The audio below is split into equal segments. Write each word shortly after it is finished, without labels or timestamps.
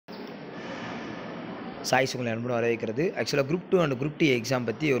சாய் சுகுல் அன்புடன் வரவேற்கிறது. ஆக்சுவலாக group 2 and group D exam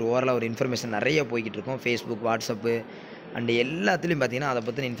பற்றி ஓவராலாக ஒரு இன்ஃபர்மேஷன் நிறைய போய்கிட்டு இருக்கும். ஃபேஸ்புக், வாட்ஸ்அப்பு அண்ட் எல்லாத்துலேயும் பார்த்தீங்கன்னா அதை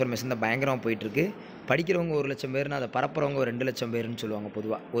பற்றின இன்ஃபர்மேஷன் தான் பயங்கரமாக போயிட்டுருக்கு. படிக்கிறவங்க 1,00,000 பேர்னா அதை பரப்புறவங்க ஒரு 2,00,000 பேர்னு சொல்லுவாங்க.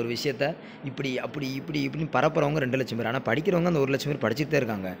 பொதுவாக ஒரு விஷயத்த இப்படின்னு பரப்புறவங்க 2,00,000 பேர். ஆனால் படிக்கிறவங்க அந்த 1,00,000 பேர் படிச்சுட்டு தான்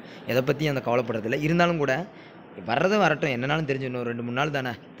இருக்காங்க. எதை பற்றியும் அந்த கவலைப்படுறதில்ல. இருந்தாலும் கூட வர்றதும் வரட்டும், என்னன்னாலும் தெரிஞ்சு இன்னும் 2-3 நாள்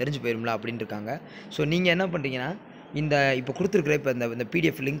தானே தெரிஞ்சு போயிரும்ல அப்படின்னு இருக்காங்க. ஸோ நீங்கள் என்ன பண்ணுறீங்கன்னா, இப்போ கொடுத்துருக்குற இந்த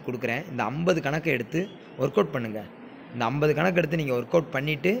பிடிஎஃப் லிங்க் கொடுக்குறேன். இந்த 50 கணக்கை எடுத்து ஒர்க் அவுட் பண்ணுங்கள். இந்த 50 கணக்கு எடுத்து நீங்கள் ஒர்க் அவுட்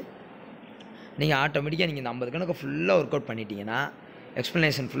பண்ணிவிட்டு நீங்கள் ஆட்டோமேட்டிக்காக நீங்கள் இந்த 50 கணக்கை ஃபுல்லாக ஒர்க் அவுட் பண்ணிட்டீங்கன்னா,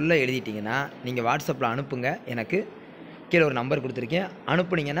 எக்ஸ்ப்ளனேஷன் ஃபுல்லாக எழுதிட்டிங்கன்னா நீங்கள் வாட்ஸ்அப்பில் அனுப்புங்க. எனக்கு கீழே ஒரு நம்பர் கொடுத்துருக்கேன்.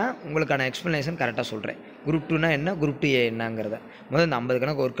 அனுப்புனீங்கன்னா உங்களுக்கான எக்ஸ்ப்ளனேஷன் கரெக்டாக சொல்கிறேன். குரூப் 2னா என்ன, குரூப் 2 என்னங்கிறத முதல்ல இந்த 50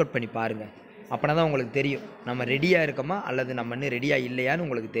 கணக்கு ஒர்க் அவுட் பண்ணி பாருங்கள். அப்படின்னா தான் உங்களுக்கு தெரியும் நம்ம ரெடியாக இருக்கோமா அல்லது நம்ம இன்னும் ரெடியாக இல்லையான்னு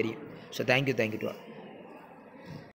உங்களுக்கு தெரியும். So thank you to all.